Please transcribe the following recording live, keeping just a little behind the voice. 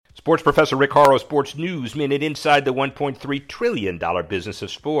Sports professor Rick Horrow, Sports News Minute, inside the $1.3 trillion business of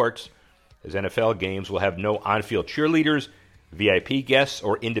sports, as NFL games will have no on-field cheerleaders, VIP guests,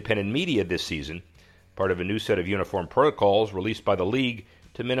 or independent media this season, part of a new set of uniform protocols released by the league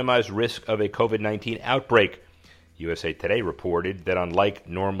to minimize risk of a COVID-19 outbreak. USA Today reported that unlike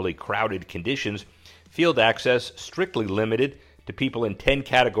normally crowded conditions, field access strictly limited to people in 10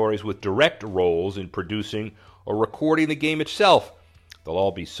 categories with direct roles in producing or recording the game itself. They'll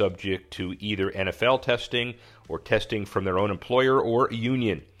all be subject to either NFL testing or testing from their own employer or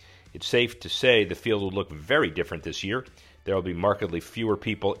union. It's safe to say the field will look very different this year. There will be markedly fewer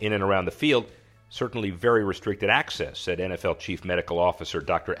people in and around the field, certainly very restricted access, said NFL Chief Medical Officer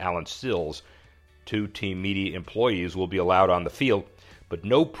Dr. Alan Sills. 2 team media employees will be allowed on the field, but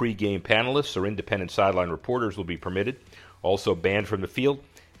no pregame panelists or independent sideline reporters will be permitted. Also banned from the field,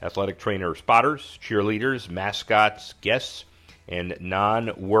 athletic trainer spotters, cheerleaders, mascots, guests, and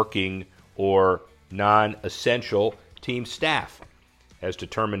non-working or non-essential team staff. As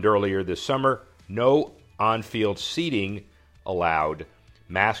determined earlier this summer, no on-field seating allowed.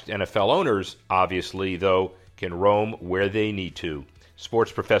 Masked NFL owners, obviously, though, can roam where they need to.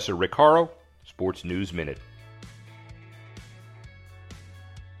 Sports professor Rick Horrow, Sports News Minute.